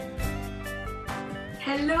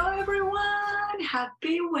Hello everyone!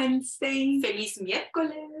 Happy Wednesday! Feliz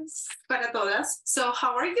miércoles para todas. So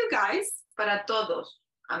how are you guys? Para todos.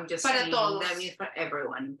 I'm just Para saying todos. That means for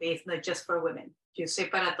everyone. It's not just for women. You say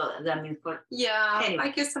para todas. That means for anyone. I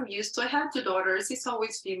guess I'm used to. I have two daughters. It's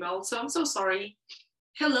always female, so I'm so sorry.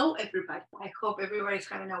 Hello everybody. I hope everybody's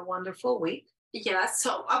having a wonderful week. Yeah,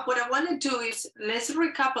 so what I want to do is let's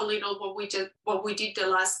recap a little what we did the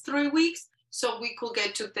last 3 weeks, so we could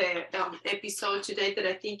get to the episode today that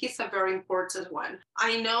I think is a very important one.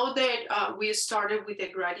 I know that we started with the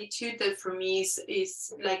gratitude that for me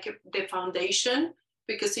is like the foundation,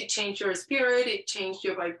 because it changed your spirit, it changed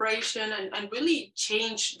your vibration, and really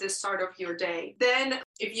changed the start of your day. Then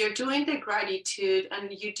if you're doing the gratitude and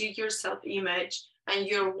you do your self-image, and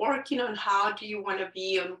you're working on how do you want to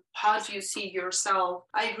be and how do you see yourself,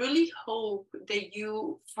 I really hope that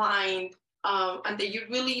you find and that you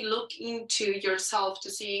really look into yourself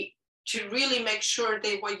to really make sure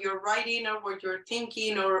that what you're writing or what you're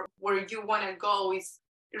thinking or where you want to go is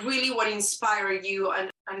really what inspires you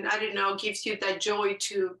and I don't know, gives you that joy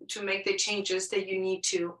to make the changes that you need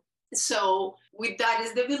to. So with that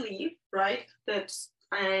is the belief, right?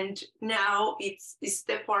 And now it's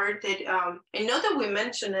the part that I know that we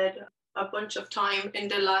mentioned it a bunch of time in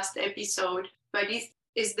the last episode, but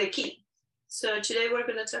it's the key. So today we're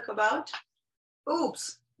going to talk about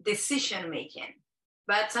decision making.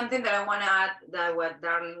 But something that I want to add, that what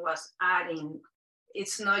Darlene was adding,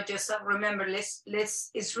 it's not just remember.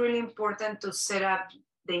 It's really important to set up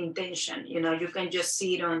the intention. You can just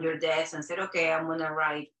sit on your desk and say, okay, I'm gonna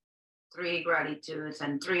write 3 gratitudes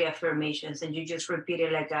and 3 affirmations, and you just repeat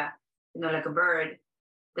it like a bird.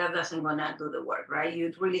 That doesn't gonna do the work, right?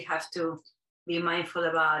 You really have to be mindful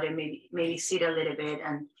about it. Maybe sit a little bit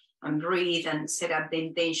and breathe and set up the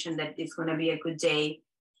intention that it's gonna be a good day.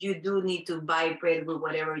 You do need to vibrate with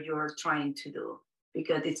whatever you're trying to do,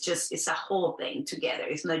 because it's a whole thing together.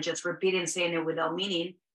 It's not just repeating, saying it without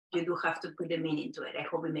meaning. You do have to put the meaning to it. I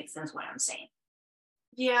hope it makes sense what I'm saying.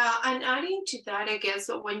 Yeah, and adding to that, I guess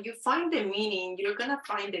when you find the meaning, you're going to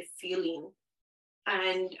find the feeling.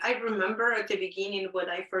 And I remember at the beginning when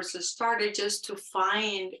I first started, just to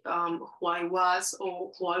find who I was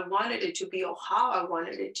or who I wanted it to be or how I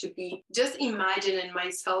wanted it to be, just imagining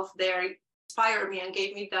myself there inspired me and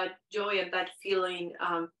gave me that joy and that feeling.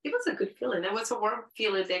 It was a good feeling. It was a warm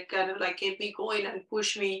feeling that kind of like kept me going and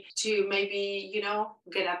pushed me to maybe,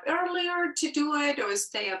 get up earlier to do it or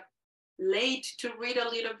stay up late to read a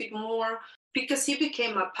little bit more, because it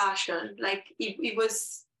became a passion. Like it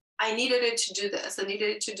was, I needed it to do this. I needed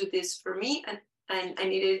it to do this for me, and I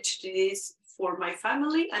needed to do this for my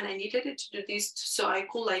family, and I needed it to do this so I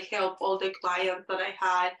could help all the clients that I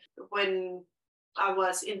had when I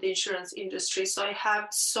was in the insurance industry. So I have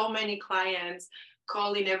so many clients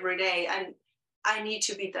calling every day, and I need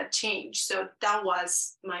to be that change. So that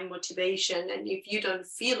was my motivation. And if you don't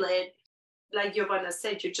feel it, like Giovanna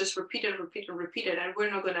said, you just repeat it, and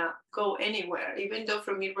we're not going to go anywhere. Even though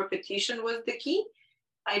for me, repetition was the key,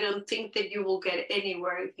 I don't think that you will get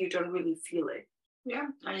anywhere if you don't really feel it. Yeah,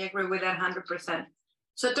 I agree with that 100%.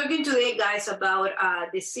 So talking today, guys, about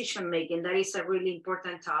decision making, that is a really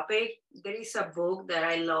important topic. There is a book that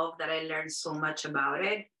I love, that I learned so much about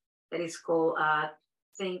it, that is called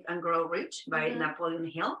Think and Grow Rich by Napoleon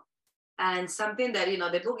Hill. And something that,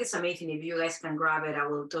 the book is amazing. If you guys can grab it, I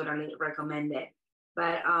will totally recommend it.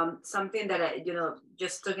 But something that,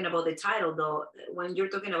 just talking about the title, though, when you're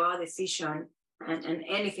talking about decision and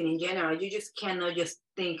anything in general, you just cannot just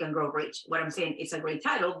think and grow rich. What I'm saying, it's a great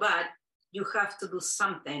title, but you have to do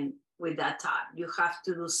something with that thought. You have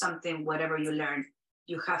to do something, whatever you learn.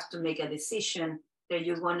 You have to make a decision that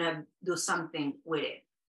you're going to do something with it.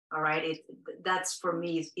 All right? That's, for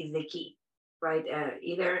me, is the key, right?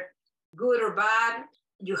 Either good or bad,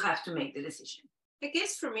 you have to make the decision. I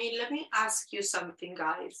guess for me, let me ask you something,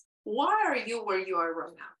 guys. Why are you where you are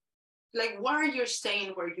right now? Why are you staying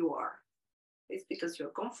where you are? Is it because you're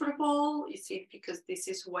comfortable? Is it because this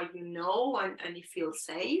is what you know and you feel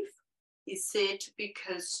safe? Is it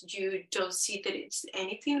because you don't see that it's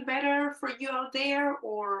anything better for you out there?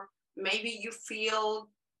 Or maybe you feel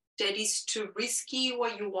that it's too risky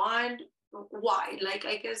what you want? Why?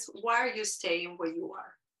 I guess, why are you staying where you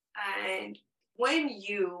are? And when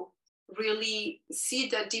you really see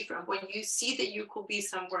that different, when you see that you could be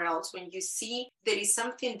somewhere else, when you see there is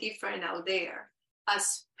something different out there,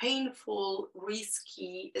 as painful,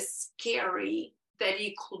 risky, scary that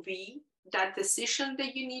it could be, that decision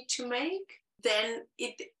that you need to make, then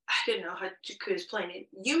I don't know how to explain it.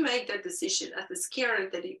 You make that decision as scary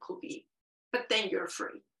that it could be, but then you're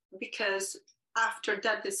free, because after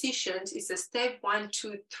that decision is a step 1,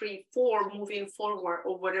 2, 3, 4 moving forward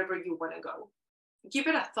or wherever you want to go. Give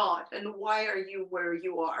it a thought, and why are you where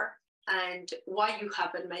you are, and why you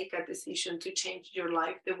haven't made a decision to change your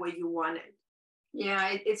life the way you want it.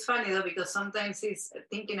 Yeah, it's funny though, because sometimes it's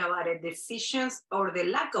thinking about it, decisions or the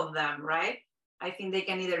lack of them, right? I think they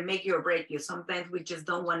can either make you or break you. Sometimes we just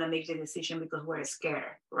don't want to make the decision because we're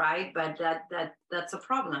scared, right? But that's a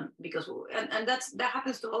problem, because and that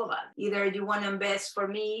happens to all of us. Either you want to invest. For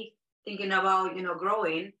me, thinking about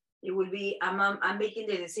growing, it will be I'm making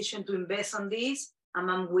the decision to invest on this.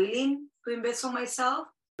 I'm willing to invest on myself.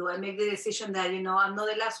 Do I make the decision that I'm not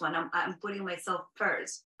the last one? I'm putting myself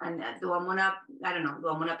first. And do I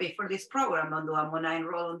wanna pay for this program, or do I wanna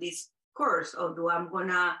enroll in this course, or do I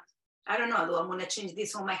wanna change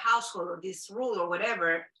this on my household or this rule or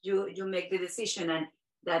whatever? You make the decision, and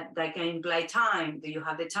that can imply time. Do you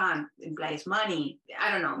have the time? It implies money.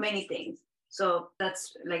 I don't know, many things. So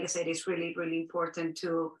that's, like I said, it's really, really important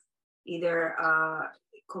to either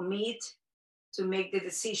commit to make the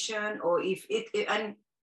decision, or if it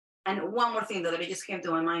and one more thing that just came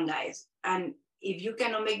to my mind, guys. And if you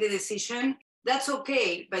cannot make the decision, that's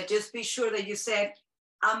okay. But just be sure that you said,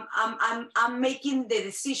 I'm making the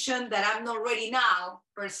decision that I'm not ready now,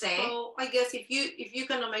 per se. So I guess if you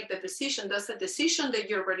cannot make the decision, that's a decision that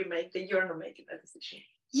you already made, that you're not making that decision.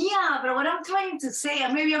 Yeah, but what I'm trying to say,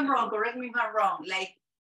 and maybe I'm wrong, correct me if I'm wrong. Like,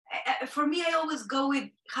 for me, I always go with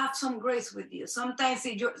have some grace with you. Sometimes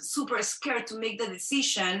if you're super scared to make the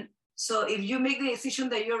decision, so if you make the decision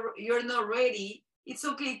that you're not ready, it's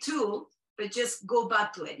okay too, but just go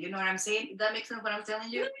back to it. You know what I'm saying? Does that make sense what I'm telling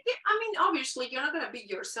you? I mean, obviously, you're not going to beat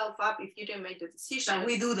yourself up if you didn't make the decision. But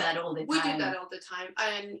we do that all the time. We do that all the time.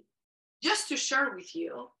 And just to share with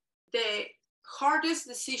you, the hardest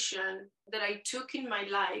decision that I took in my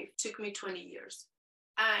life took me 20 years.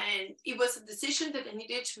 And it was a decision that I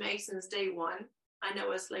needed to make since day one. And I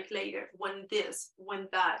was like, later, when this, when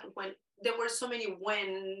that, when there were so many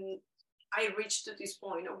when I reached to this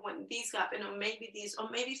point, or when this happened, or maybe this, or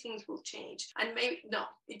maybe things will change. And maybe, no,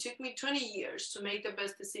 it took me 20 years to make the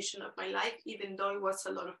best decision of my life, even though it was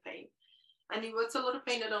a lot of pain. And it was a lot of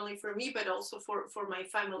pain, not only for me, but also for my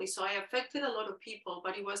family. So I affected a lot of people,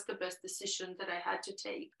 but it was the best decision that I had to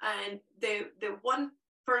take. And the one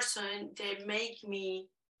person that made me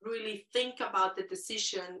really think about the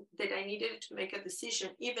decision that I needed to make a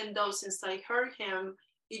decision, even though since I heard him,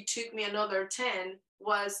 it took me another 10,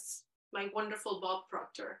 was my wonderful Bob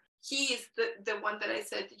Proctor. He is the one that I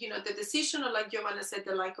said, the decision, or like Giovanna said,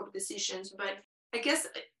 the lack of decisions. But I guess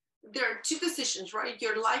there are two decisions, right?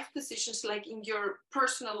 Your life decisions, like in your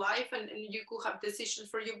personal life, and you could have decisions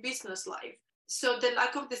for your business life. So the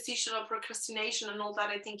lack of decision or procrastination and all that,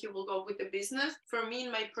 I think it will go with the business. For me,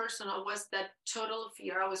 in my personal, was that total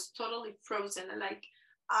fear. I was totally frozen. And like,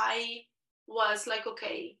 I was like,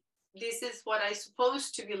 okay, this is what I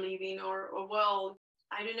supposed to be living, or well,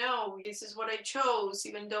 I don't know, this is what I chose,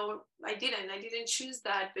 even though I didn't choose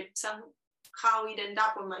that, but somehow it ended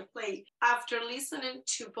up on my plate. After listening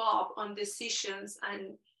to Bob on decisions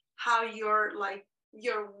and how you're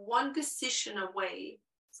one decision away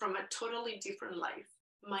from a totally different life.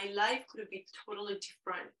 My life could be totally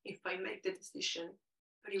different if I make the decision,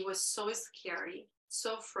 but it was so scary,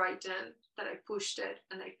 so frightened, that I pushed it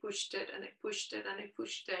and I pushed it and I pushed it and I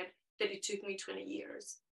pushed it, that it took me 20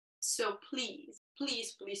 years. So please,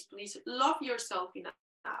 please, please, please love yourself enough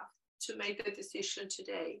to make the decision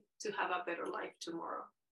today to have a better life tomorrow.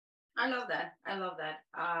 I love that.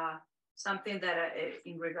 Something that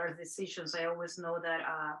in regards to decisions, I always know that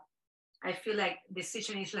I feel like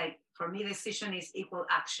decision is like, for me, decision is equal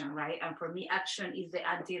action, right? And for me, action is the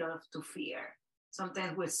antidote to fear.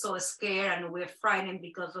 Sometimes we're so scared and we're frightened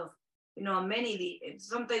because of,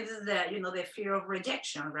 sometimes it's the fear of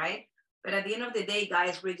rejection, right? But at the end of the day,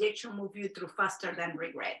 guys, rejection moves you through faster than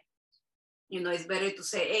regret. It's better to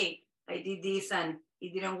say, hey, I did this and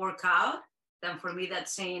it didn't work out, than for me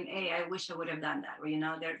that's saying, hey, I wish I would have done that. Or,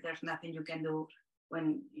 there's nothing you can do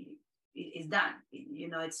when it's done.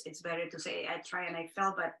 It's better to say, I try and I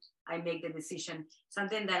fail, but I make the decision.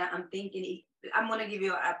 Something that I'm thinking, I'm going to give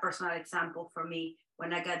you a personal example for me.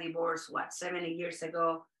 When I got divorced, 7 years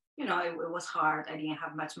ago, it was hard. I didn't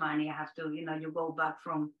have much money. I have to, you go back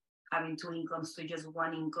from having 2 incomes to just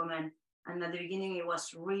 1 income. And at the beginning, it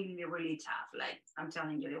was really, really tough. Like, I'm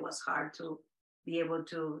telling you, it was hard to be able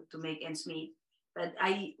to make ends meet. But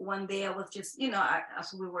one day I was just,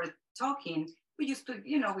 as we were talking, we used to,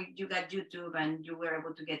 you got YouTube and you were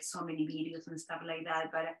able to get so many videos and stuff like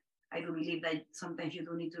that. But I do believe that sometimes you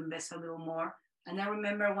do need to invest a little more. And I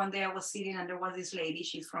remember one day I was sitting and there was this lady,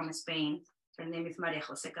 she's from Spain. Her name is Maria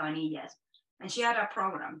Jose Cabanillas. And she had a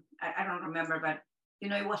program. I don't remember, but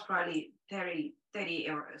it was probably 30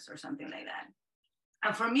 euros or something like that.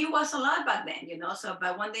 And for me, it was a lot back then, So,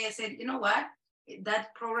 but one day I said, you know what?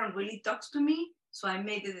 That program really talks to me. So I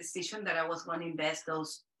made the decision that I was going to invest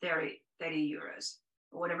those 30 euros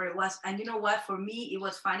or whatever it was. And you know what? For me, it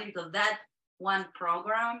was funny because that one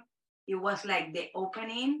program, it was like the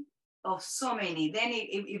opening of so many. Then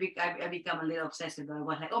I become a little obsessive. I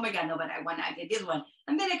was like, oh my God, no, but I want to get this one.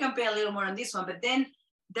 And then I can pay a little more on this one. But then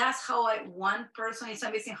that's how one person, it's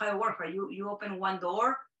amazing how it works, right? You open one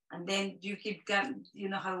door and then you keep getting,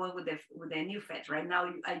 how it was with the new feds. Right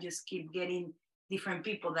now, I just keep getting different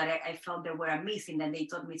people that I felt they were amazing and they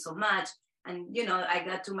taught me so much. And, I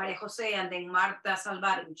got to Maria Jose and then Marta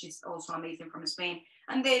Salvar, which is also amazing from Spain.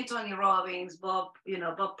 And then Tony Robbins, Bob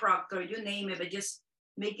Proctor, you name it. But just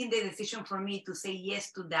making the decision for me to say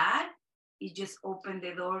yes to that, it just opened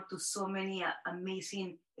the door to so many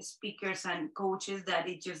amazing speakers and coaches that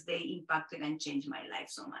they impacted and changed my life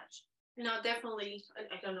so much. No, definitely.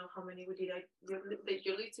 I don't know how many we did.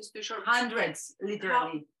 Your list is too short. Hundreds,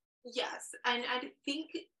 literally. Yes, and I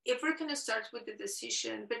think if we're going to start with the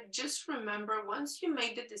decision, but just remember, once you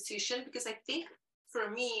make the decision, because I think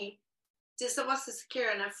for me, just I was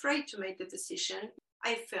scared and afraid to make the decision,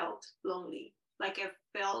 I felt lonely. Like I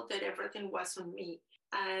felt that everything was on me,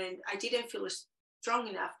 and I didn't feel strong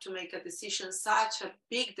enough to make a decision, such a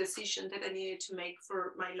big decision that I needed to make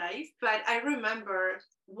for my life. But I remember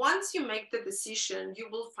once you make the decision, you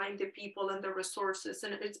will find the people and the resources.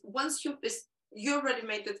 And once you already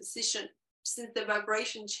made the decision, since the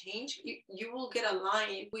vibration change, you will get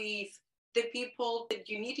aligned with the people that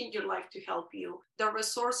you need in your life to help you, the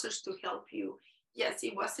resources to help you. Yes,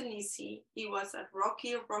 it wasn't easy. It was a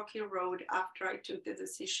rocky road after I took the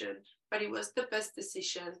decision, but it was the best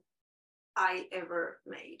decision I ever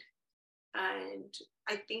made. And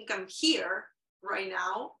I think I'm here right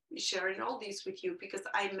now sharing all this with you because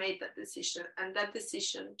I made that decision, and that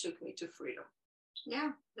decision took me to freedom.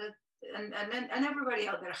 Yeah, and everybody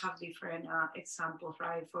out there have different examples,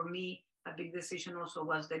 right? For me, a big decision also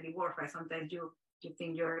was the divorce, right? Sometimes you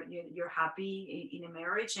think you're happy in a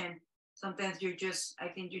marriage, and sometimes I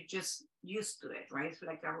think you're just used to it, right? It's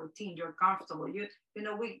like a routine. You're comfortable.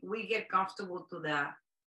 We get comfortable to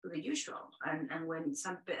the usual, and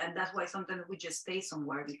that's why sometimes we just stay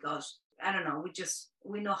somewhere because I don't know.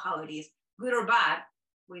 We know how it is, good or bad.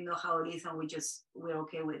 We know how it is, and we're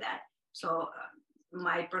okay with that. So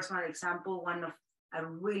my personal example, one of a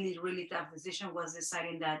really, really tough decision was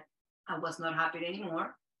deciding that I was not happy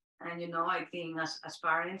anymore. And, I think as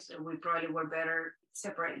parents, we probably were better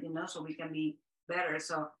separate, so we can be better.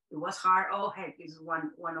 So it was hard. Oh, heck, it's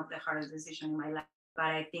one of the hardest decisions in my life. But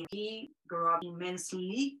I think he grew up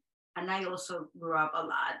immensely, and I also grew up a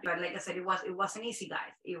lot. But like I said, it wasn't easy,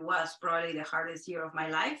 guys. It was probably the hardest year of my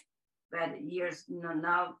life. But years,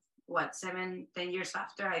 now, 7-10 years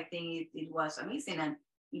after, I think it was amazing, and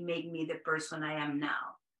it made me the person I am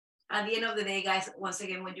now. At the end of the day, guys, once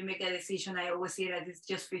again, when you make a decision, I always see that it's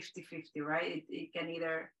just 50-50, right? It can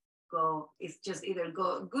either go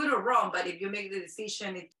good or wrong, but if you make the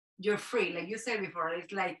decision, you're free. Like you said before,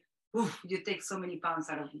 it's like, oof, you take so many pounds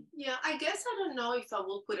out of it. Yeah, I guess I don't know if I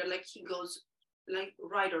will put it like he goes like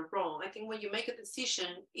right or wrong. I think when you make a decision,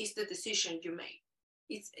 it's the decision you make.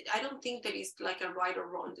 I don't think that it's like a right or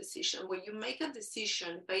wrong decision. When you make a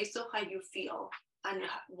decision based on how you feel and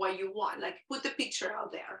what you want, like put the picture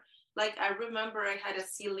out there. Like I remember I had a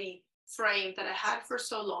silly frame that I had for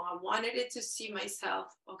so long. I wanted it to see myself.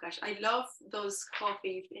 Oh gosh, I love those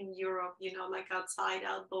coffees in Europe, like outside,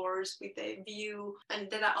 outdoors with the view. And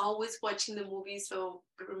then I always watching the movie. So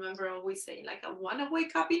I remember always saying like, I want to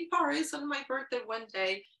wake up in Paris on my birthday one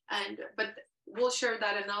day. But we'll share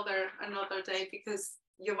that another day because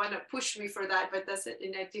you want to push me for that, but that's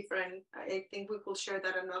in a different, I think we will share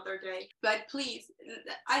that another day. But please,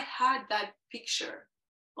 I had that picture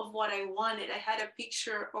of what I wanted. I had a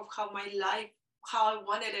picture of how I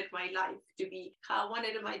wanted my life to be, how I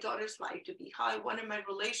wanted my daughter's life to be, how I wanted my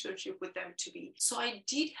relationship with them to be. So I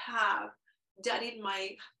did have that in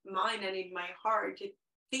my mind and in my heart.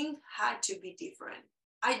 Things had to be different.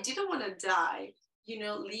 I didn't want to die,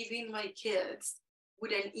 leaving my kids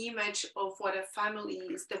with an image of what a family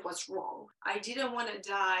is that was wrong. I didn't want to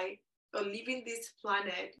die or leaving this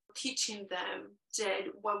planet teaching them that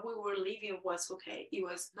what we were living was okay. It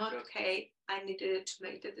was not okay. I needed to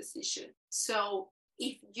make the decision. So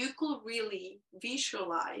if you could really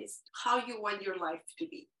visualize how you want your life to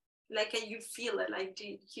be, like you feel it, like,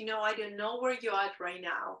 I don't know where you're at right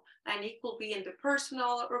now. And it could be in the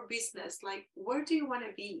personal or business. Like, where do you want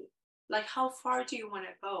to be? Like, how far do you want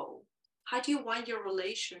to go? How do you want your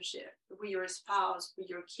relationship with your spouse, with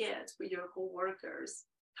your kids, with your coworkers?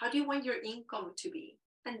 How do you want your income to be?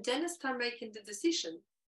 And then start making the decision.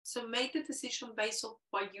 So make the decision based on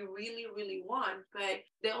what you really, really want. But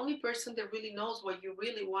the only person that really knows what you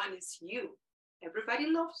really want is you. Everybody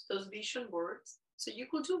loves those vision boards. So you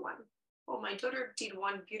could do one. Oh, my daughter did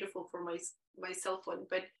one beautiful for my cell phone.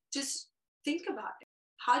 But just think about it.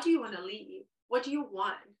 How do you want to live? What do you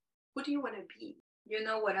want? Who do you want to be? You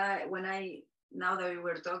know, when I now that we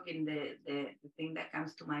were talking, the thing that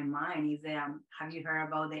comes to my mind is have you heard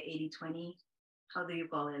about the 80-20? How do you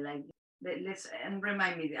call it? Like, let's, and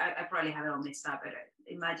remind me, I probably have it on mixed up, but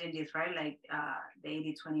imagine this, right? Like the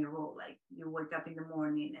 80-20 rule. Like, you wake up in the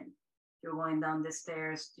morning and you're going down the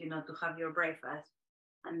stairs, you know, to have your breakfast.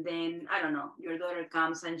 And then, I don't know, your daughter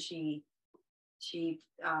comes and she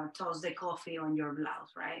toss the coffee on your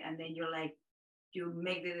blouse, right? And then you're like, you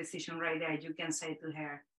make the decision right there. You can say to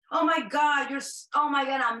her, oh my God, oh my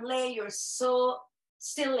God, I'm late. You're so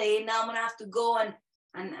still late. Now I'm gonna have to go and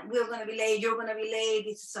we're gonna be late. You're gonna be late.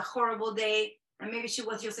 This is a horrible day. And maybe she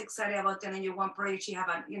was just excited about telling you one project she have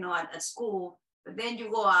at school. But then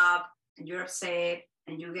you go up and you're upset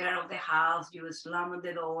and you get out of the house, you slam on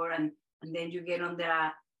the door and then you get on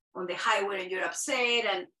the highway and you're upset.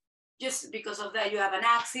 And just because of that, you have an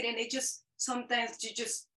accident. It just, sometimes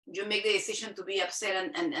you make the decision to be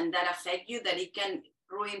upset and that affect you, that it can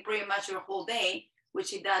ruin pretty much your whole day,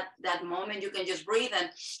 which in that moment you can just breathe and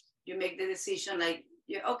you make the decision like,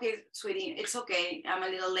 yeah, okay, sweetie, it's okay. I'm a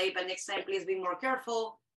little late, but next time, please be more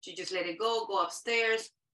careful. You just let it go upstairs.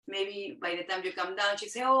 Maybe by the time you come down, she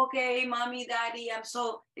say, oh, okay, mommy, daddy, I'm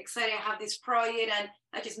so excited. I have this project and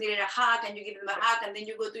I just needed a hug, and you give them a hug and then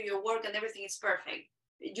you go do your work and everything is perfect.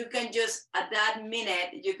 You can just, at that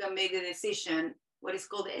minute, you can make the decision. What is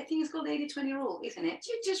called, I think it's called the 80-20 rule, isn't it?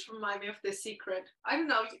 You just remind me of The Secret. I don't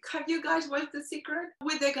know, have you guys watched The Secret?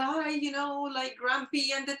 With the guy, you know, like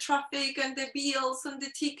grumpy and the traffic and the bills and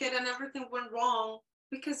the ticket and everything went wrong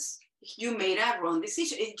because you made a wrong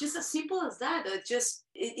decision. It's just as simple as that.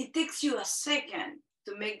 It takes you a second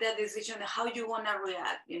to make that decision, how you want to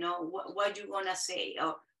react, you know, what you want to say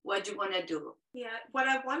or what you want to do. Yeah, what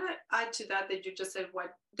I want to add to that you just said,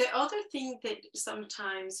 what the other thing that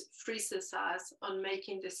sometimes freezes us on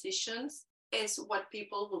making decisions is what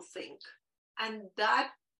people will think. And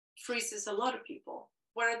that freezes a lot of people.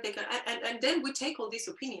 What are they going to, and then we take all these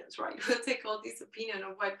opinions, right? We take all these opinions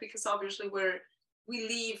of what, because obviously we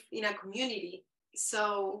live in a community.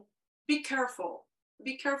 So be careful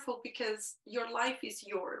because your life is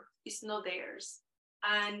yours, it's not theirs.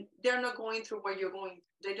 And they're not going through what you're going.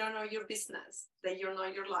 They don't know your business. They don't know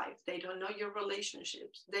your life. They don't know your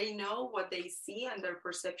relationships. They know what they see and their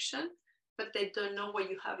perception, but they don't know what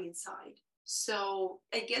you have inside. So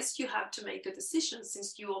I guess you have to make a decision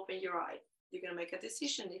since you open your eye. You're going to make a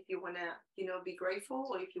decision if you want to, be grateful,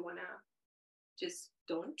 or if you want to just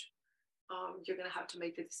don't. You're going to have to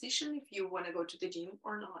make the decision if you want to go to the gym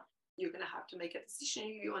or not. You're going to have to make a decision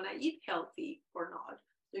if you want to eat healthy or not.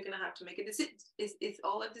 You're going to have to make a decision. It's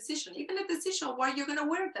all a decision, even a decision of what you're going to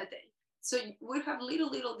wear that day. So we have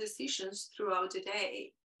little decisions throughout the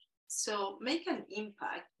day. So make an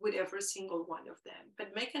impact with every single one of them,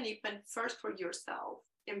 but make an impact first for yourself.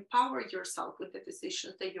 Empower yourself with the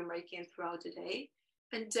decisions that you're making throughout the day.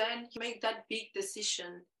 And then make that big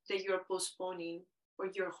decision that you're postponing or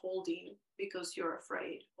you're holding because you're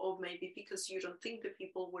afraid, or maybe because you don't think that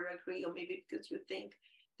people will agree, or maybe because you think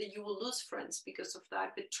that you will lose friends because of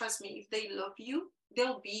that. But trust me, if they love you,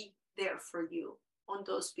 they'll be there for you on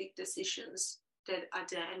those big decisions that at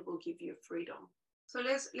the end will give you freedom. So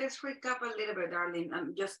let's recap a little bit, darling.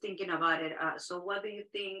 I'm just thinking about it. So what do you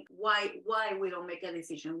think, why we don't make a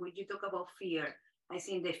decision? Would you talk about fear? I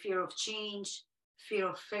think the fear of change, fear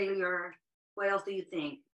of failure. What else do you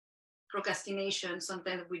think? Procrastination.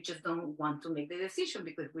 Sometimes we just don't want to make the decision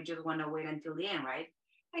because we just want to wait until the end, right?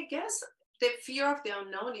 I guess the fear of the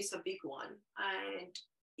unknown is a big one, and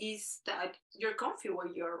is that you're comfy where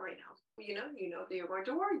you are right now. You know that you're going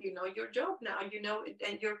to work, your job now,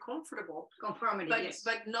 and you're comfortable. Conformity, but, yes.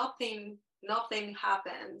 But nothing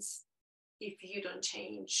happens if you don't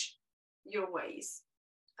change your ways.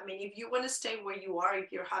 I mean, if you want to stay where you are,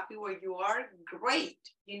 if you're happy where you are, great.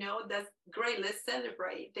 That's great. Let's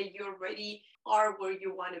celebrate that you already are where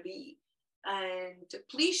you want to be. And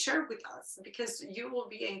please share with us, because you will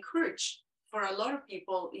be encouraged for a lot of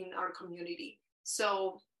people in our community.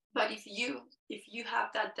 So, but if you have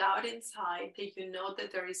that doubt inside that you know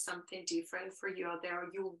that there is something different for you out there, or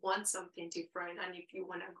you want something different, and if you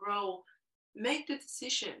want to grow, make the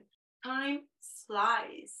decision. Time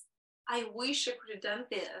flies. I wish I could have done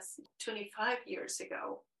this 25 years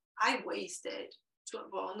ago. I wasted,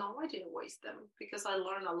 well, no, I didn't waste them because I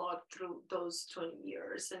learned a lot through those 20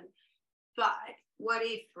 years. But what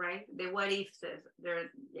if, right? The what if, they're,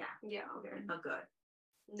 yeah, they're not good.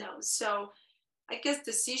 No. So I guess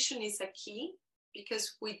decision is a key,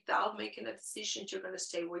 because without making a decision, you're going to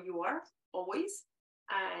stay where you are always.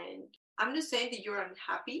 And I'm not saying that you're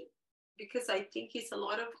unhappy, because I think it's a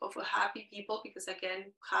lot of happy people, because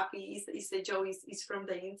again, happy is the joy is from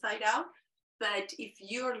the inside out. But if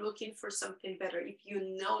you're looking for something better, if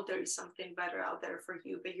you know there is something better out there for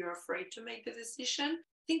you, but you're afraid to make the decision,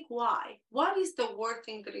 think why. What is the worst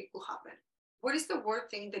thing that it could happen? What is the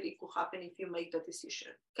worst thing that it could happen if you make the decision?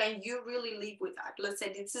 Can you really live with that? Let's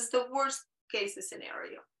say this is the worst case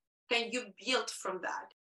scenario. Can you build from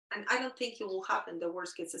that? And I don't think it will happen, the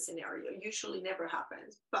worst case scenario. Usually never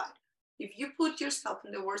happens. But if you put yourself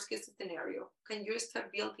in the worst case scenario, can you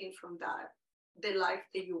start building from that the life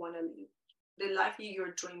that you want to live, the life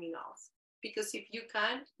you're dreaming of? Because if you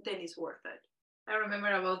can't, then it's worth it. I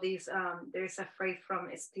remember about this. There's a phrase from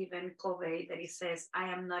Stephen Covey that he says, "I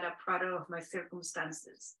am not a product of my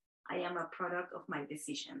circumstances. I am a product of my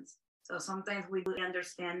decisions." So sometimes we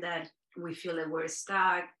understand that we feel that we're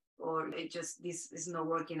stuck, or it just, this is not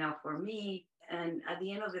working out for me. And at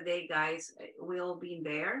the end of the day, guys, we all been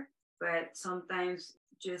there, but sometimes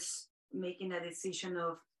just making a decision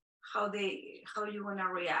of how you want to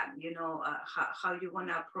react, how you want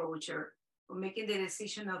to approach, or making the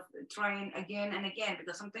decision of trying again and again,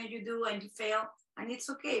 because sometimes you do and you fail, and it's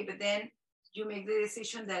okay, but then you make the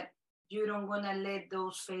decision that you don't want to let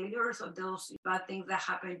those failures or those bad things that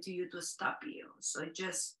happen to you to stop you. So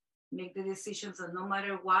just make the decisions that no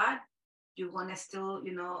matter what, you want to still,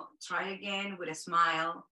 try again with a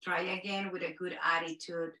smile, try again with a good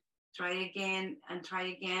attitude, try again and try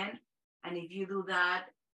again. And if you do that,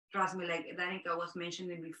 trust me, like Danica was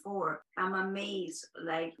mentioning before, I'm amazed,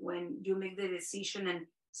 like when you make the decision, and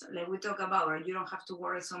so, like we talk about, right, you don't have to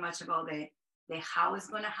worry so much about the how it's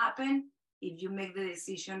going to happen. If you make the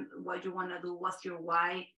decision, what you want to do, what's your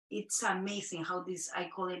why, it's amazing how these, I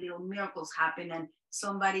call it, little miracles happen. And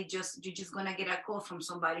you're just going to get a call from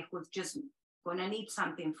somebody who's just going to need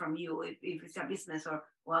something from you, if it's a business or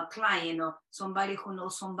a client, or somebody who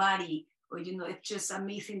knows somebody, or, it's just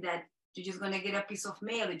amazing that you're just going to get a piece of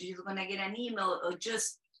mail, or you're just going to get an email, or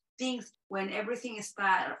just things. When everything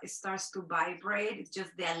starts to vibrate, it's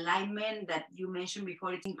just the alignment that you mentioned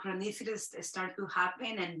before, synchronicities start to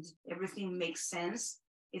happen and everything makes sense.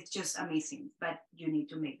 It's just amazing, but you need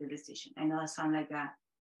to make the decision. I know it sounds like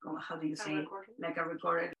how do you say it? Like a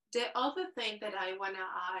recorded. The other thing that I want to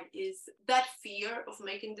add is that fear of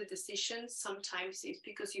making the decision sometimes is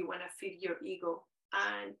because you want to feed your ego.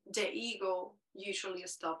 And the ego usually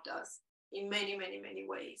stopped us in many, many, many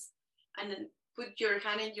ways. And then put your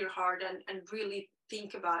hand in your heart and really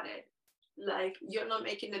think about it. Like, you're not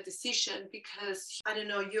making a decision because, I don't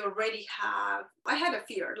know, you already have. I had a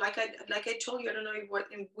fear, like I told you, I don't know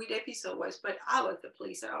which episode was, but I was the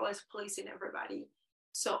pleaser. I was pleasing everybody.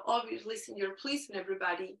 So obviously, you're pleasing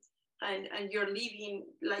everybody, and you're living,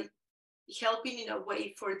 like, helping in a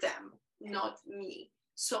way for them, not me.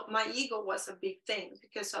 So my ego was a big thing,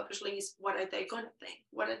 because obviously it's what are they going to think?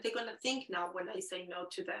 What are they going to think now when I say no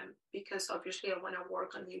to them? Because obviously I want to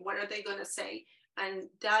work on it. What are they going to say? And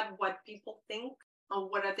that what people think, or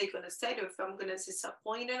what are they going to say to if I'm going to be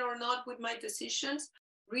disappointed or not with my decisions,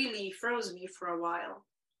 really froze me for a while.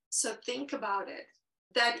 So think about it.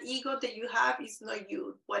 That ego that you have is not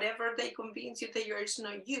you. Whatever they convince you that you're, it's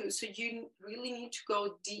not you. So you really need to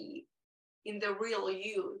go deep in the real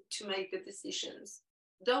you to make the decisions.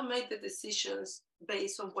 Don't make the decisions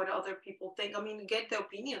based on what other people think. I mean, get the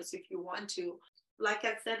opinions if you want to. Like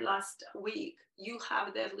I said last week, you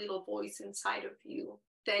have that little voice inside of you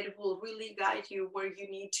that will really guide you where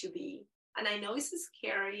you need to be. And I know it's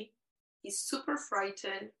scary, it's super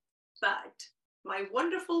frightened, but my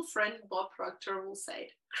wonderful friend Bob Proctor will say,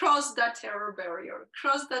 cross that terror barrier,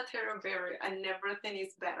 and everything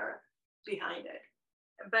is better behind it.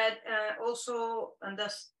 But also, and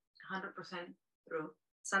that's 100% true,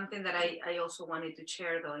 something that I also wanted to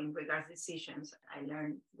share, though, in regards to decisions, I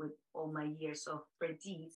learned with all my years of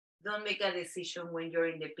expertise. Don't make a decision when you're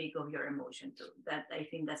in the peak of your emotion, too. That, I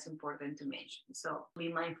think that's important to mention. So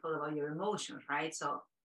be mindful about your emotions, right? So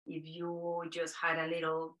if you just had a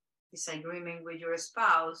little disagreement with your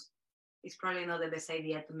spouse, it's probably not the best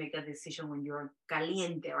idea to make a decision when you're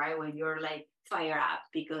caliente, right? When you're like fire up,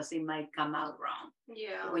 because it might come out wrong.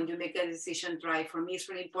 Yeah. When you make a decision, try. For me, it's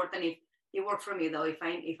really important. If it works for me, though, if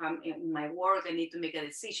I'm in my work, I need to make a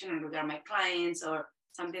decision in regard to my clients or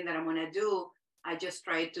something that I'm gonna do, I just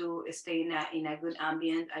try to stay in a good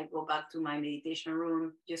ambient. I go back to my meditation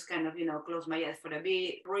room, just kind of, close my eyes for a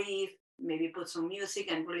bit, breathe, maybe put some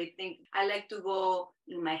music and really think. I like to go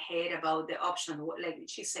in my head about the options, like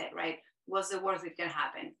she said, right? What's the worst that can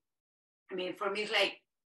happen? I mean, for me, it's like,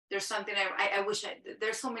 there's something I wish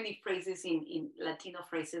there's so many phrases in Latino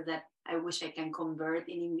phrases that I wish I can convert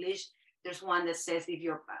in English. There's one that says,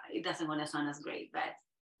 it doesn't want to sound as great, but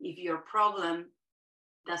if your problem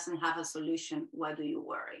doesn't have a solution, why do you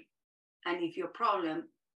worry? And if your problem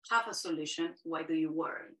have a solution, why do you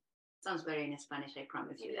worry? Sounds better in Spanish, I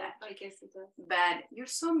promise you that. I guess it does. But you're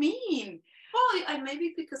so mean. Well, and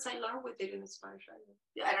maybe because I learned with it in Spanish.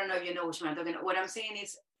 I don't know if you know which one I'm talking about. What I'm saying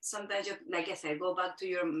is, sometimes, like I said, go back to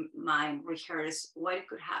your mind, rehearse what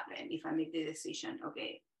could happen if I make the decision.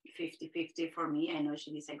 Okay, 50-50 for me. I know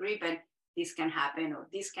she disagrees, but this can happen or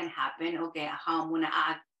this can happen. Okay, how I'm going to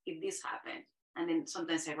act if this happens. And then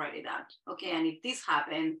sometimes I write it down. Okay, and if this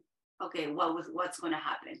happened, okay, what's going to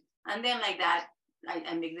happen? And then like that,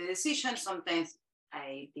 I make the decision. Sometimes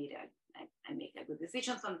I did I make a good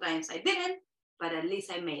decision. Sometimes I didn't, but at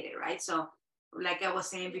least I made it, right? So like I was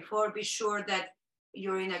saying before, be sure that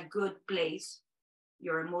you're in a good place.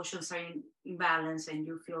 Your emotions are in balance and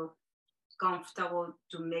you feel comfortable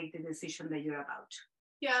to make the decision that you're about.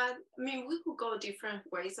 Yeah, I mean, we could go different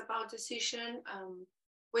ways about decision.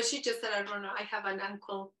 What she just said, I don't know, I have an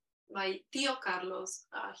uncle, my Tío Carlos,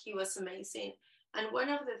 he was amazing. And one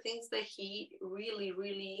of the things that he really,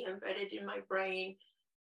 really embedded in my brain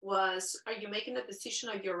was, are you making a decision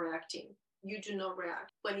or you're reacting? You do not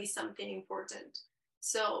react when it's something important.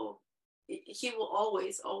 So he will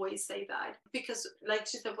always say that, because like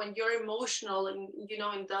she said, when you're emotional and,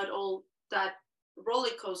 in that roller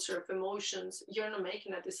coaster of emotions, you're not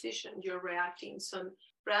making a decision, you're reacting. So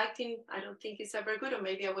reacting, I don't think is ever good, or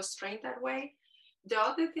maybe I was trained that way. The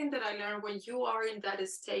other thing that I learned, when you are in that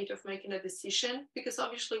state of making a decision, because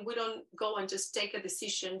obviously we don't go and just take a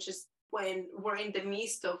decision just when we're in the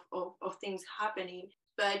midst of things happening.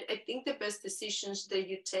 But I think the best decisions that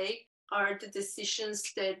you take are the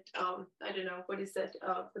decisions that, I don't know, what is that?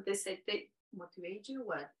 What they say, they motivate you?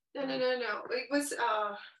 What? No. It was,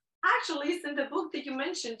 actually, it's in the book that you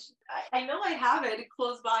mentioned. I know I have it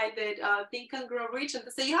close by, that Think and Grow Rich. And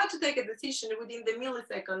they say you have to take a decision within the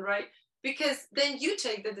millisecond, right? Because then you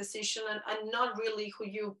take the decision and not really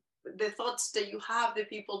the thoughts that you have,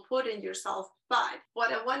 that people put in yourself. But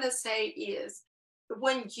what I want to say is,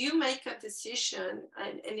 when you make a decision,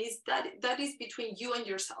 and it's that is between you and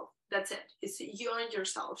yourself. That's it. It's you and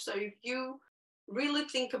yourself. So if you really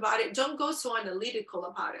think about it, don't go so analytical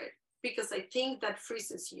about it, because I think that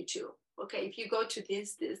freezes you too. Okay, if you go to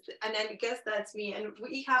this, and I guess that's me, and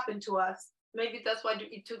it happened to us. Maybe that's why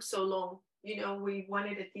it took so long. We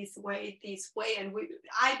wanted it this way, and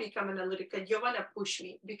I become analytical. You're gonna push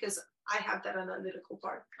me because I have that analytical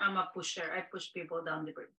part. I'm a pusher. I push people down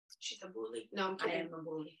the bridge. She's a bully. No, I'm kidding. I am a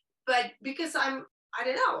bully. But because I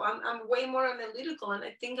don't know, I'm way more analytical, and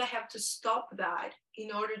I think I have to stop that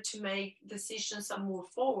in order to make decisions and move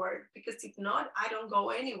forward, because if not, I don't go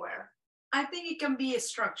anywhere. I think it can be a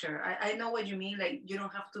structure. I know what you mean. Like, you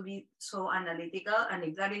don't have to be so analytical, and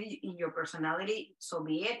if that is in your personality, so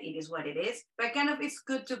be it. It is what it is. But kind of, it's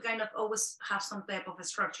good to kind of always have some type of a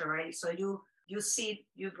structure, right? So you sit,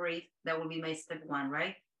 you breathe. That will be my step one,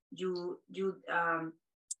 right? You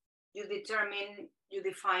determine, you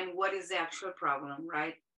define what is the actual problem,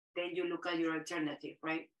 right? Then you look at your alternative,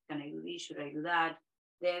 right? Can I do this? Should I do that?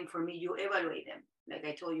 Then for me, you evaluate them, like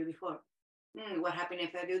I told you before. What happened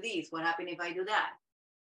if I do this? What happened if I do that?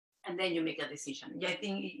 And then you make a decision. Yeah, I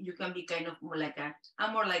think you can be kind of more like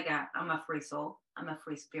I'm a free soul. I'm a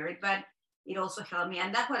free spirit, but it also helped me.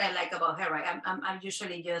 And that's what I like about her, right? I'm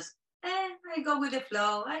usually just, I go with the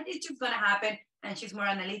flow. It's just going to happen. And she's more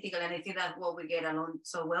analytical. And I think that's what we get along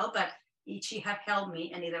so well. But she have helped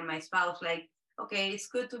me, and either my spouse, like, okay, it's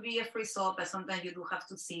good to be a free soul, but sometimes you do have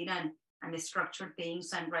to sit and structure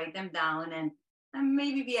things and write them down and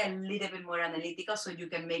maybe be a little bit more analytical so you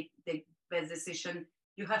can make the best decision.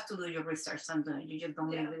 You have to do your research sometimes. You just don't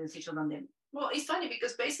make the decision on them. Well, it's funny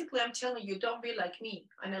because basically I'm telling you, don't be like me,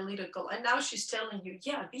 analytical. And now she's telling you,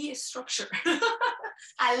 be a structure.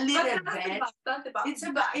 A little bit. It's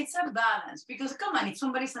a balance, because come on, if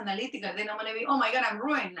somebody's analytical, then I'm going to be, oh my God, I'm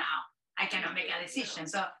ruined now. I cannot make a decision.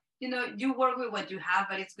 So, you work with what you have,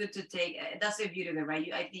 but it's good to take, that's the beauty of it,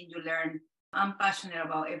 right? I think you learn. I'm passionate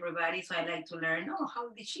about everybody, so I like to learn, how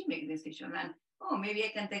did she make the decision? And, maybe I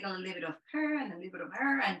can take a little bit of her and a little bit of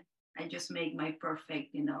her, and I just make my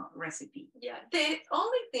perfect, recipe. Yeah, the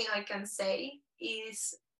only thing I can say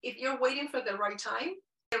is, if you're waiting for the right time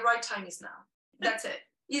is now. That's it.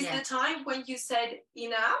 Is the time when you said,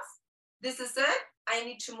 enough, this is it, I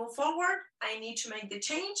need to move forward, I need to make the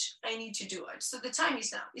change, I need to do it. So the time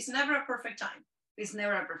is now. It's never a perfect time. It's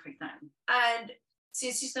never a perfect time. And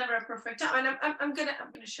since it's never a perfect time, and I'm gonna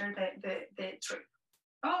share the trip.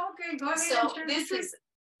 Oh, okay, go ahead. So this is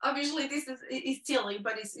obviously it's silly,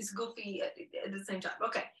 but it's goofy at the same time.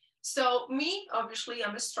 Okay, so me, obviously,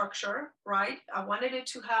 I'm a structure, right? I wanted it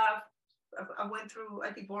to have. I went through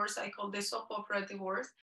a divorce. I called this soap opera divorce.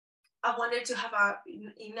 I wanted to have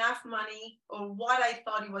enough money, or what I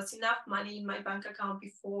thought it was enough money in my bank account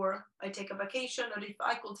before I take a vacation, or if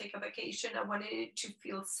I could take a vacation. I wanted it to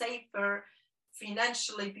feel safer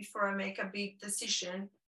financially before I make a big decision.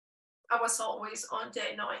 I was always on the,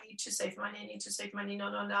 no, I need to save money, I need to save money,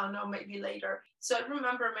 no, maybe later. So I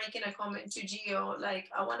remember making a comment to Gio, like,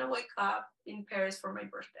 I want to wake up in Paris for my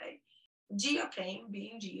birthday. Gio came,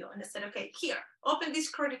 being Gio, and I said, okay, here, open this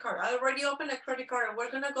credit card. I already opened a credit card, and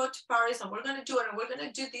we're going to go to Paris, and we're going to do it, and we're going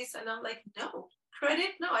to do this. And I'm like, no,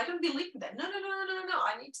 credit? No, I don't believe in that. No.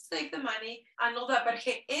 I need to save the money and all that. But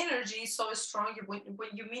her energy is so strong. When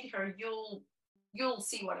you meet her, you'll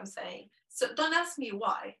see what I'm saying. So don't ask me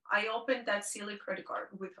why I opened that silly credit card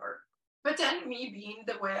with her. But then me being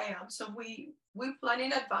the way I am, so we plan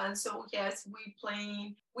in advance. So yes,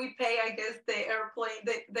 we pay, I guess, the airplane,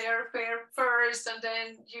 the airfare first, and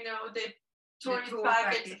then, the tourist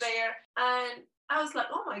package there. And I was like,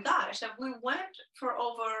 oh my gosh. And we went for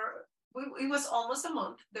it was almost a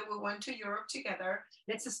month that we went to Europe together.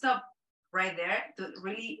 Let's stop right there to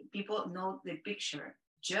really people know the picture.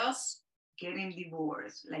 Just getting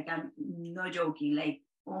divorced, like, I'm not joking, like,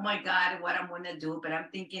 oh my God, what I'm gonna do. But I'm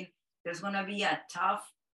thinking there's gonna be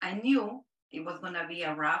I knew it was gonna be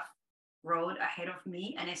a rough road ahead of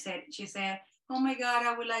me. And she said, oh my God,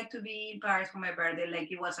 I would like to be in Paris for my birthday.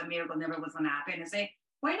 Like, it was a miracle, never was gonna happen. I said,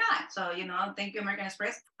 why not? So, thank you, American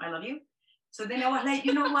Express, I love you. So then I was like,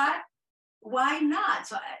 you know what? Why not?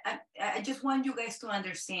 So I just want you guys to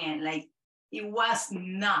understand, like, it was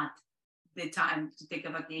not the time to take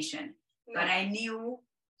a vacation. But I knew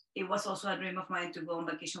it was also a dream of mine to go on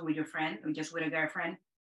vacation with your friend, or just with a girlfriend.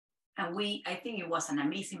 And I think it was an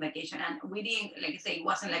amazing vacation. And we didn't, like I say, it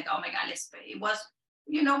wasn't like, oh my God, let's pay. It was,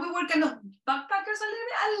 we were kind of backpackers a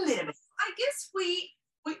little bit. I guess we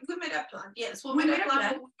made a plan. Yes, we made a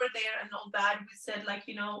plan. We were there and all that. We said, like,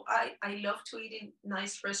 I love to eat in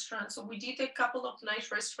nice restaurants. So we did a couple of nice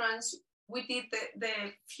restaurants. We did the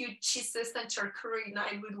few cheeses and charcuterie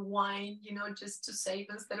night with wine, just to save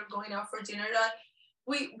instead of going out for dinner.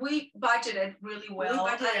 We budgeted really well.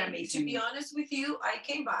 We budgeted amazing. To be honest with you,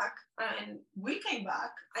 we came back,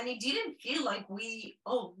 and it didn't feel like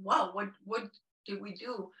oh wow, what did we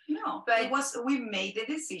do? No, but we made the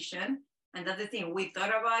decision, and that's the thing. We thought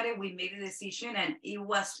about it, we made the decision, and it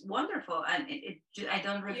was wonderful, and I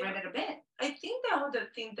don't regret it a bit. I think the other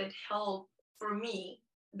thing that helped for me,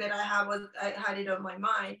 that I had it on my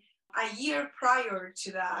mind, a year prior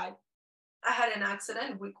to that, I had an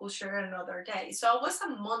accident. We could share another day. So I was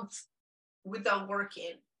a month without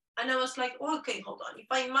working. And I was like, okay, hold on. If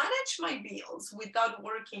I manage my bills without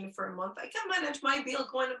working for a month, I can manage my bill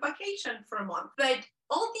going on vacation for a month. But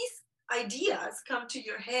all these ideas come to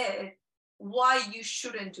your head why you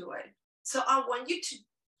shouldn't do it. So I want you to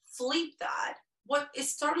flip that.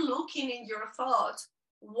 Start looking in your thoughts.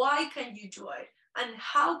 Why can you do it? And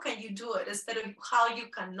how can you do it instead of how you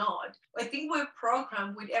cannot? I think we're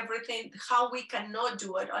programmed with everything, how we cannot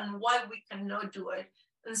do it and why we cannot do it,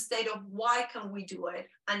 instead of why can we do it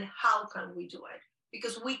and how can we do it?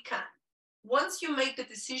 Because we can. Once you make the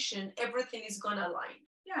decision, everything is going to align.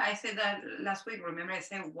 Yeah, I said that last week. Remember, I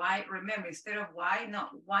said why. Remember, instead of why, no,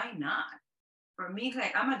 why not? For me,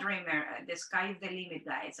 like, I'm a dreamer. The sky is the limit,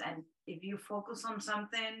 guys. And if you focus on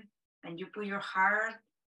something and you put your heart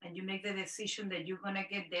and you make the decision that you're gonna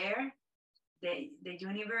get there, the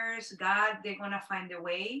universe, God, they're gonna find a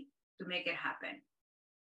way to make it happen.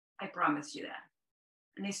 I promise you that.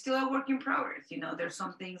 And it's still a work in progress. There's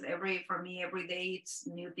some things for me every day, it's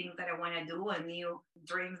new things that I wanna do and new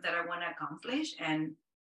dreams that I wanna accomplish. And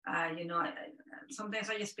sometimes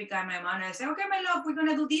I just pick out my mouth and I say, okay, my love, we're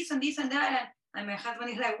gonna do this and this and that. And my husband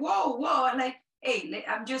is like, whoa. I'm like, hey,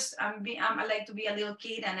 I like to be a little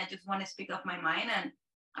kid, and I just want to speak off my mind.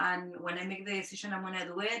 And when I make the decision, I'm gonna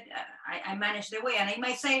do it. I manage the way, and I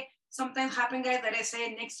might say sometimes happen, guys, that I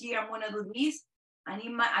say next year I'm gonna do this, and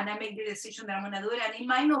I make the decision that I'm gonna do it, and it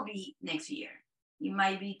might not be next year. It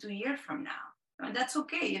might be 2 years from now, and that's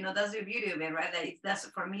okay. That's the beauty of it, right? That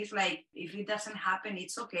for me, it's like if it doesn't happen,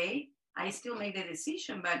 it's okay. I still make the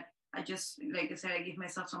decision, but I just, like I said, I give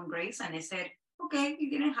myself some grace, and I said, okay, it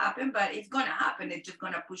didn't happen, but it's gonna happen. It's just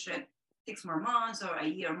gonna push it 6 more months or a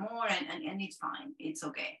year more, and it's fine. It's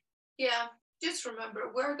okay. Yeah, just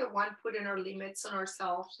remember, we're the one putting our limits on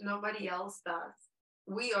ourselves. Nobody else does.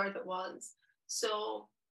 We are the ones. So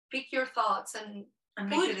pick your thoughts and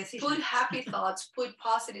make the decision. Put happy thoughts, put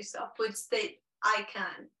positive stuff, put state I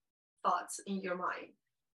can thoughts in your mind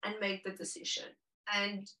and make the decision.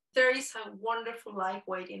 And there is a wonderful life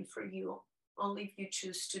waiting for you, only if you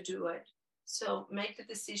choose to do it. So make the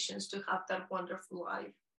decisions to have that wonderful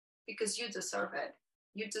life because you deserve it.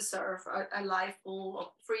 You deserve a life full of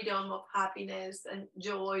freedom, of happiness and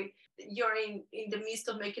joy. You're in the midst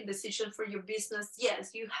of making decisions for your business.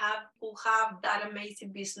 Yes, you will have that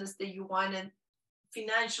amazing business that you want and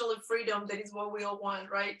financial freedom. That is what we all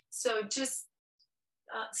want, right? So just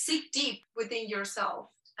seek deep within yourself.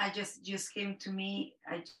 I just came to me.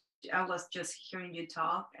 I was just hearing you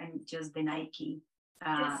talk, and just the Nike.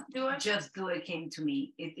 Just do it. Just do it came to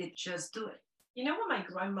me. It just do it. You know what my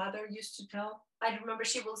grandmother used to tell? I remember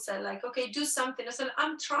she will say like, okay, do something. I said,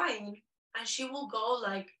 I'm trying. And she will go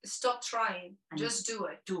like, stop trying. Just do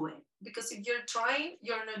it. Do it. Because if you're trying,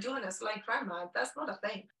 you're not doing it. It's like, grandma, that's not a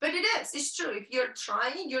thing. But it is. It's true. If you're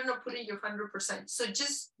trying, you're not putting your 100%. So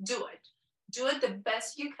just do it. Do it the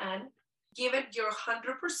best you can. Give it your 100%.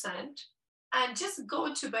 And just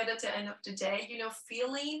go to bed at the end of the day,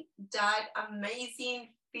 feeling that amazing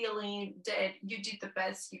feeling that you did the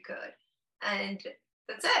best you could. And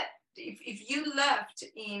that's it. If you left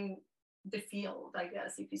in the field, I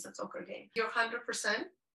guess, if it's a soccer game, you're 100%,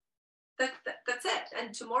 that's it.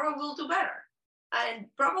 And tomorrow we'll do better. And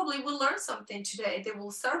probably we'll learn something today that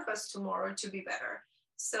will serve us tomorrow to be better.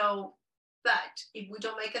 So, but if we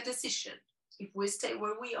don't make a decision, if we stay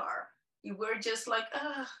where we are, if we're just like,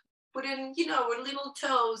 putting, our little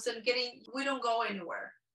toes and we don't go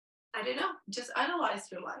anywhere. I don't know. Just analyze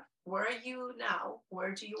your life. Where are you now?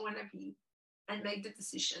 Where do you want to be? And make the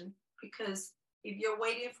decision. Because if you're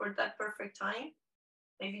waiting for that perfect time,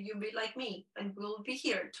 maybe you'll be like me and we'll be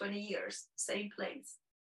here 20 years, same place.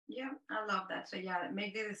 Yeah, I love that. So yeah,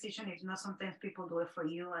 make the decision. If not, sometimes people do it for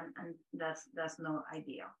you, and that's no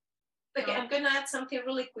ideal. Okay, I'm gonna add something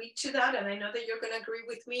really quick to that, and I know that you're gonna agree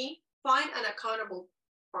with me. Find an accountable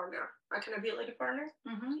partner, accountability partner.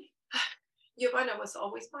 Mm-hmm. Giovanna was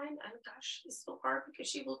always mine, and gosh, it's so hard because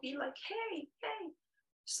she will be like, hey.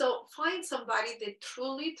 So find somebody that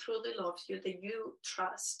truly, truly loves you, that you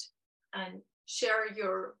trust, and share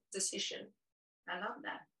your decision. I love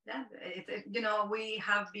that. Yeah, we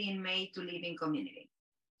have been made to live in community.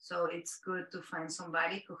 So it's good to find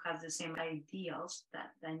somebody who has the same ideals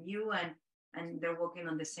than you, and they're working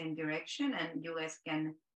on the same direction, and you guys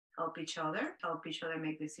can help each other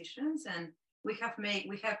make decisions. And we have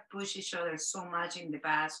pushed each other so much in the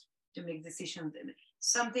past to make decisions.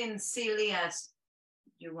 Something silly as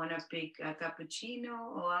you want to pick a cappuccino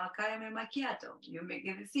or a caramel macchiato. You make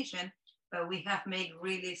a decision, but we have made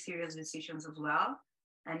really serious decisions as well.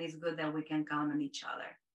 And it's good that we can count on each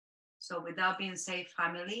other. So with that being said,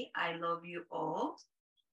 family, I love you all.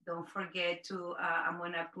 Don't forget to, I'm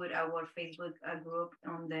going to put our Facebook group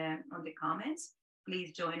on the comments.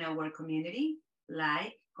 Please join our community,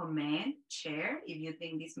 like, comment, share. If you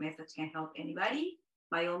think this message can help anybody,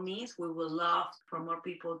 by all means, we would love for more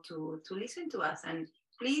people to listen to us. And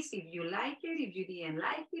please, if you like it, if you didn't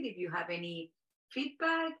like it, if you have any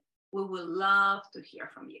feedback, we would love to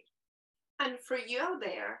hear from you. And for you out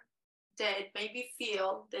there that maybe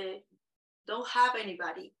feel that don't have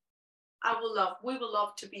anybody, we would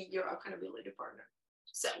love to be your accountability partner.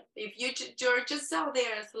 So if you're just out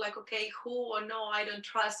there, it's like, okay, who or no, I don't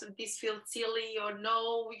trust, this feels silly or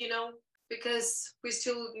no, because we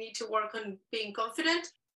still need to work on being confident,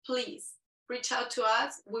 please reach out to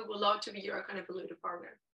us. We would love to be your accountability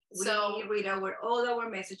partner. We read all our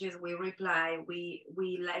messages, we reply, we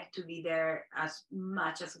like to be there as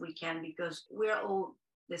much as we can because we're all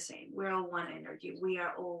the same. We're all one energy. We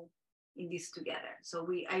are all in this together. So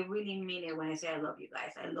I really mean it when I say I love you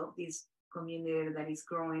guys. I love this community that is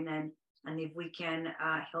growing, and if we can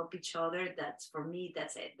help each other, that's, for me,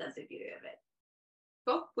 that's it. That's the beauty of it.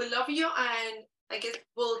 Well, we love you, and I guess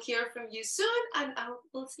we'll hear from you soon, and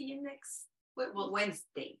we'll see you next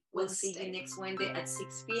Wednesday. We'll see you next Wednesday at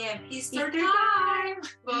 6 p.m. Eastern time.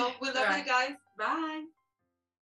 Well, we love you guys. Bye.